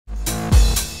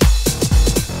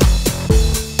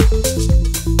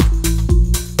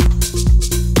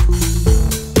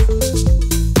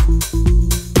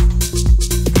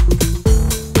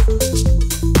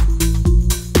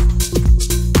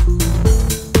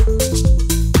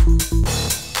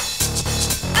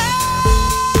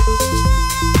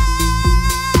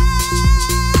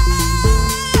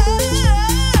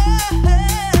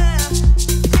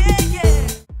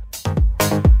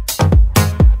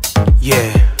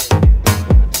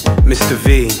Mr.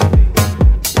 V,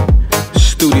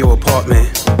 studio apartment,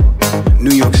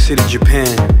 New York City, Japan.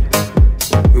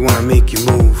 We wanna make you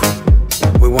move,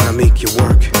 we wanna make you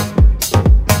work.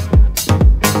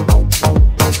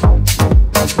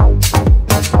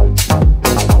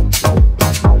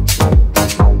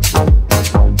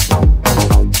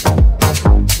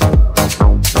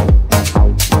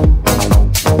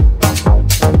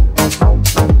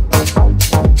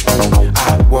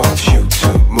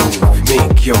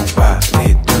 Your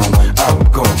body do, I'm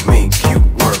gonna make you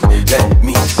work. Let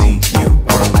me see you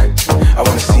work. I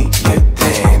wanna see you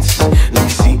dance. Let me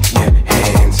see your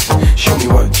hands. Show me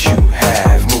what you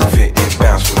have. Move it and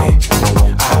bounce for me.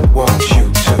 I want you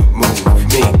to move.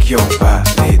 Make your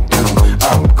body do.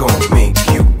 I'm gonna make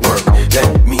you work.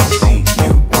 Let me see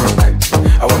you work.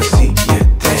 I wanna see you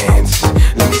dance.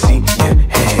 Let me see your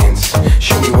hands.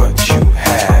 Show me what you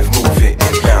have. Move it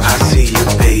and bounce for me. I see you,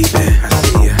 baby. I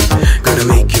see you. Gonna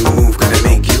make you move, gonna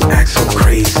make you act so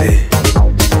crazy.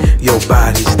 Your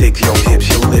body sticks, your hips,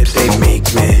 your lips, they make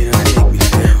me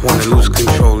wanna lose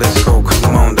control, let's go,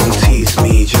 come on, don't tease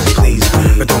me, just please me.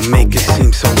 But don't make it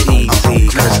seem so easy,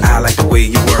 cause I like the way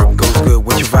you work. Goes good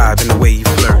with your vibe and the way you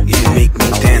flirt. You make me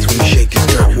dance when you shake your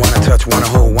skirt. Wanna touch, wanna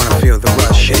hold, wanna feel the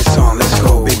rush. It's on, let's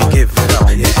go, baby, give it up.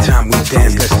 It's time we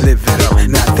dance, let's live it up.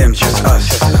 Not them, just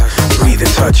us. Breathe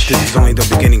and touch, this is only the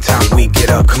beginning, time we get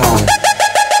up, come on.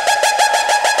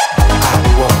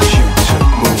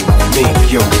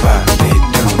 Make your body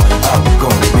do. I'm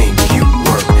gonna make you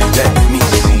work. Let me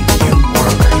see you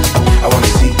work. I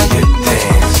wanna see you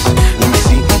dance. Let me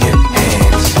see your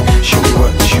hands. Show me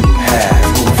what you have.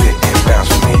 Move it and bounce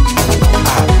for me.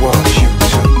 I want you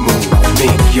to move.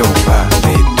 Make your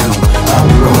body